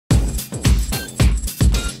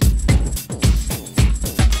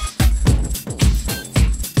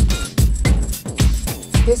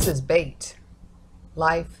This is BAIT,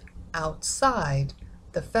 Life Outside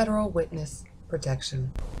the Federal Witness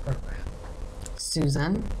Protection Program.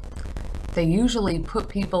 Susan, they usually put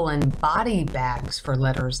people in body bags for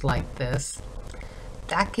letters like this.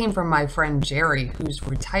 That came from my friend Jerry, who's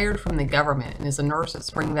retired from the government and is a nurse at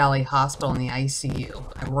Spring Valley Hospital in the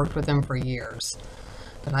ICU. I worked with him for years.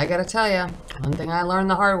 But I gotta tell you, one thing I learned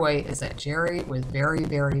the hard way is that Jerry was very,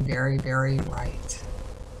 very, very, very right.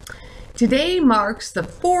 Today marks the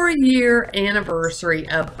 4-year anniversary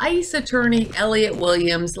of ICE attorney Elliot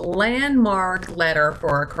Williams' landmark letter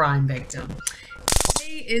for a crime victim.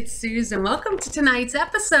 Hey, it's Susan. Welcome to tonight's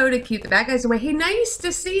episode of Keep the Bad Guys Away. Hey, nice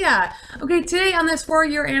to see ya. Okay, today on this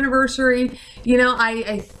 4-year anniversary, you know,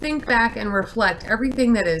 I think back and reflect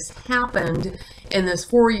everything that has happened in this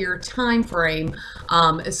 4-year time frame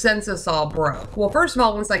since this all broke. Well, first of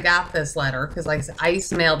all, once I got this letter, because like I said,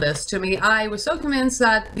 ICE mailed this to me, I was so convinced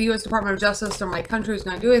that the U.S. Department of Justice or my country was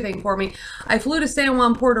going to do anything for me. I flew to San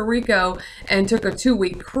Juan, Puerto Rico, and took a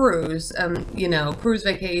 2-week cruise, you know, cruise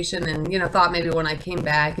vacation, and, you know, thought maybe when I came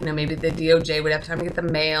back, you know, maybe the DOJ would have time to get the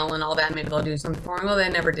mail and all that. Maybe they'll do something for me. Well, they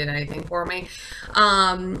never did anything for me.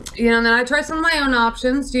 You know, and then I tried some of my own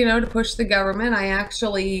options, you know, to push the government. I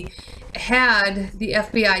actually had the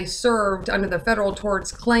FBI served under the Federal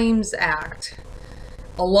Tort Claims Act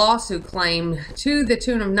a lawsuit claim to the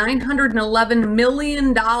tune of $911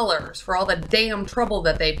 million for all the damn trouble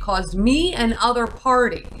that they've caused me and other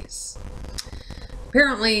parties.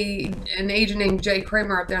 Apparently, an agent named Jay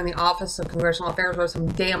Kramer up there in the Office of Congressional Affairs wrote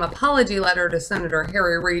some damn apology letter to Senator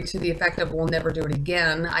Harry Reid to the effect of, "We'll never do it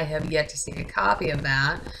again." I have yet to see a copy of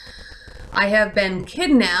that. I have been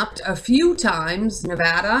kidnapped a few times,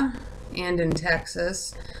 Nevada and in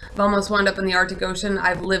Texas. I've almost wound up in the Arctic Ocean.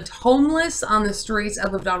 I've lived homeless on the streets.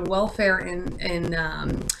 I've lived on welfare in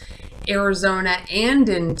Arizona and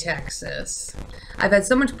in Texas. I've had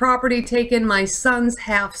so much property taken. My son's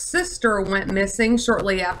half-sister went missing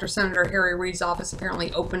shortly after Senator Harry Reid's office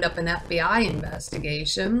apparently opened up an FBI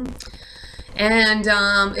investigation. And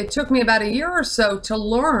it took me about a year or so to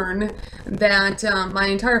learn that my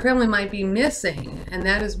entire family might be missing. And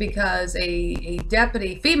that is because a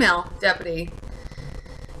deputy, female deputy,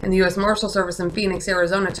 in the U.S. Marshal Service in Phoenix,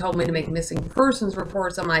 Arizona, told me to make missing persons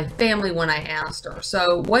reports on my family when I asked her.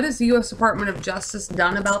 So what has the U.S. Department of Justice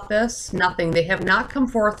done about this? Nothing. They have not come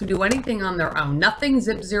forth to do anything on their own. Nothing,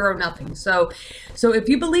 zip, zero, nothing. So if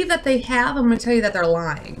you believe that they have, I'm going to tell you that they're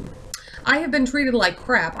lying. I have been treated like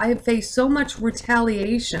crap. I have faced so much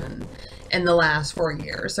retaliation in the last 4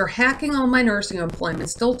 years. They're hacking all my nursing employment.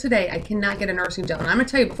 Still today, I cannot get a nursing job. And I'm gonna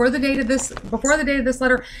tell you, before the date of this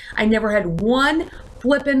letter, I never had one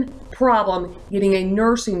flippin' problem getting a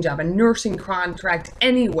nursing job, a nursing contract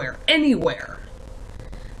anywhere.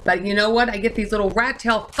 But you know what? I get these little rat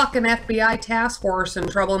tail fucking FBI task force in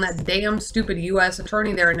trouble and that damn stupid U.S.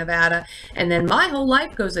 attorney there in Nevada. And then my whole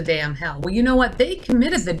life goes to damn hell. Well, you know what? They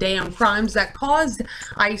committed the damn crimes that caused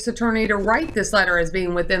ICE attorney to write this letter as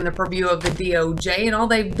being within the purview of the DOJ. And all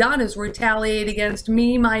they've done is retaliate against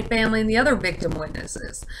me, my family, and the other victim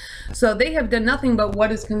witnesses. So they have done nothing but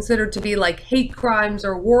what is considered to be like hate crimes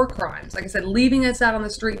or war crimes. Like I said, leaving us out on the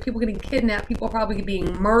street, people getting kidnapped, people probably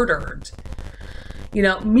being murdered. You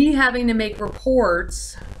know, me having to make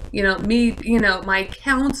reports, my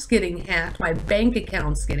accounts getting hacked, my bank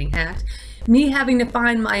accounts getting hacked, me having to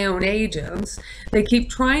find my own agents. They keep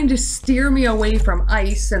trying to steer me away from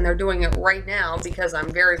ICE, and they're doing it right now because I'm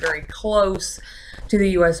very, very close to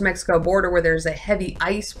the U.S.-Mexico border where there's a heavy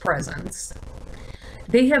ICE presence.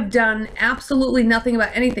 They have done absolutely nothing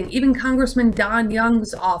about anything. Even Congressman Don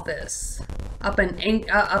Young's office up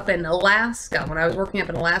in Alaska, when I was working up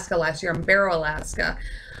in Alaska last year, in Barrow, Alaska,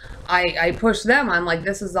 I pushed them. I'm like,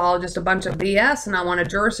 this is all just a bunch of BS, and I want a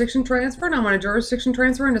jurisdiction transfer, and I want a jurisdiction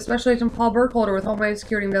transfer into Special Agent Paul Burkholder with Homeland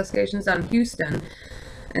Security Investigations down in Houston,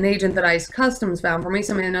 an agent that ICE Customs found for me,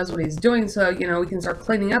 somebody that knows what he's doing, so, you know, we can start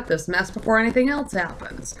cleaning up this mess before anything else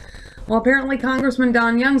happens. Well, apparently Congressman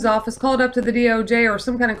Don Young's office called up to the DOJ or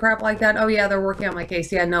some kind of crap like that. Oh, yeah, they're working on my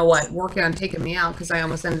case. Yeah, no, what? Working on taking me out because I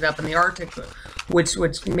almost ended up in the Arctic, which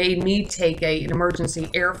made me take an emergency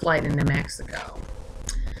air flight into Mexico.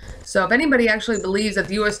 So if anybody actually believes that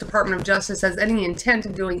the U.S. Department of Justice has any intent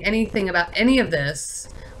of doing anything about any of this,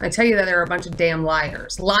 I tell you that they're a bunch of damn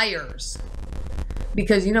liars. Liars.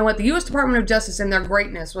 Because you know what? The U.S. Department of Justice, in their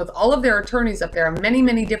greatness, with all of their attorneys up there in many,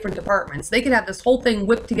 many different departments, they could have this whole thing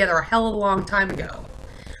whipped together a hell of a long time ago.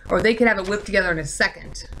 Or they could have it whipped together in a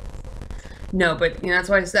second. No, but you know, that's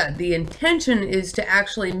what I said. The intention is to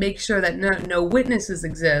actually make sure that no witnesses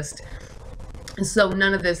exist So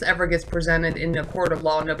none of this ever gets presented in a court of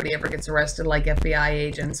law. Nobody ever gets arrested like FBI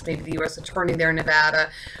agents, maybe the U.S. attorney there in Nevada,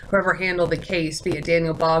 whoever handled the case, be it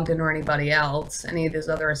Daniel Bogdan or anybody else, any of those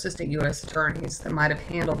other assistant U.S. attorneys that might have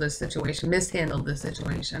handled this situation, mishandled this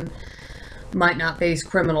situation, might not face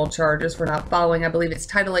criminal charges for not following, I believe it's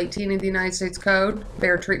Title 18 of the United States Code,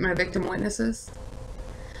 fair treatment of victim witnesses.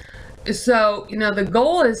 So, you know, the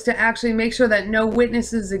goal is to actually make sure that no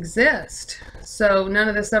witnesses exist. So none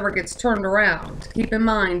of this ever gets turned around. Keep in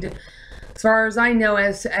mind, as far as I know,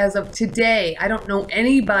 as of today, I don't know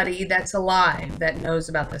anybody that's alive that knows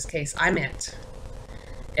about this case. I'm it.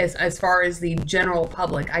 As far as the general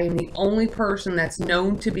public, I am the only person that's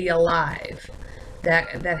known to be alive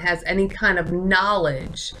that has any kind of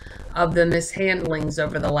knowledge of the mishandlings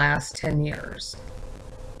over the last 10 years.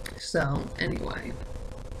 So, anyway.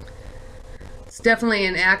 It's definitely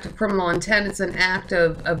an act of criminal intent. It's an act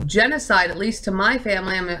of genocide, at least to my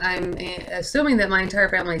family. I'm assuming that my entire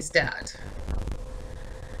family is dead.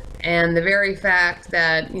 And the very fact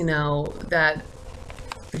that, you know, that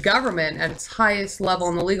the government at its highest level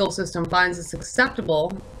in the legal system finds this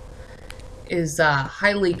acceptable is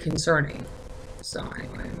highly concerning. So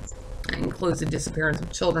anyway, that includes the disappearance of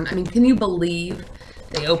children. I mean, can you believe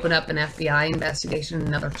they open up an FBI investigation and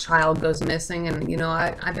another child goes missing? And, you know,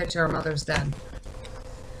 I bet your mother's dead.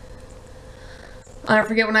 I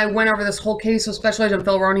forget when I went over this whole case with Special Agent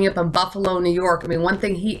Phil Roney up in Buffalo, New York. I mean, one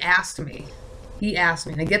thing he asked me,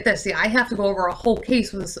 and get this, see, I have to go over a whole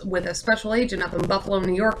case with a special agent up in Buffalo,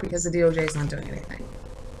 New York because the DOJ is not doing anything.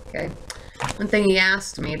 Okay? One thing he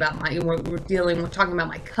asked me about we're talking about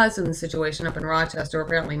my cousin's situation up in Rochester,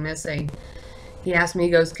 apparently missing. He asked me, he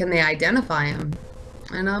goes, can they identify him?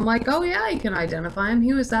 And I'm like, oh yeah, you can identify him.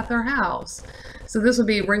 He was at their house. So this would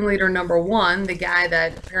be ringleader number one, the guy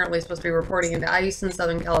that apparently is supposed to be reporting into ICE in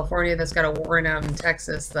Southern California that's got a warrant out in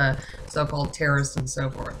Texas, the so-called terrorist and so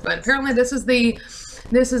forth. But apparently this is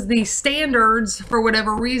the standards, for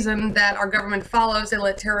whatever reason, that our government follows. They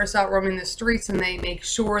let terrorists out roaming the streets, and they make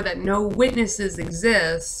sure that no witnesses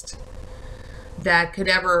exist that could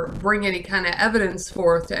ever bring any kind of evidence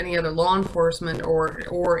forth to any other law enforcement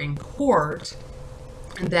or in court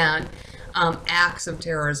that acts of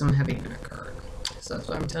terrorism have even occurred. So that's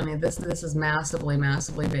what I'm telling you. This is massively,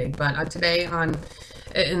 massively big. But today and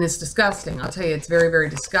it's disgusting. I'll tell you, it's very, very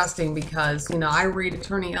disgusting because, you know, I read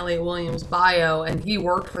Attorney Elliot Williams' bio, and he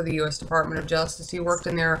worked for the U.S. Department of Justice. He worked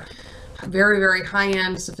in their very, very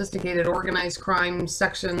high-end, sophisticated, organized crime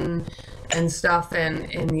section and stuff.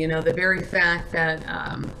 And you know, the very fact that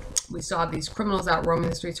we saw these criminals out roaming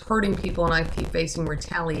the streets, hurting people, and I keep facing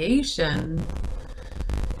retaliation,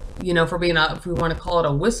 you know, for being if we want to call it a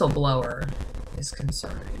whistleblower, is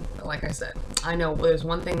concerning. But like I said, I know there's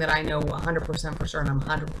one thing that I know 100% for sure, and I'm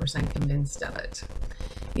 100% convinced of it.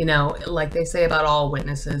 You know, like they say about all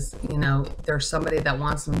witnesses, you know, there's somebody that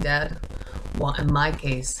wants them dead. Well, in my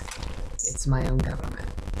case, it's my own government.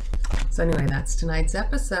 So anyway, that's tonight's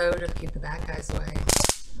episode of Keep the Bad Guys Away.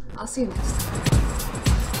 I'll see you next time.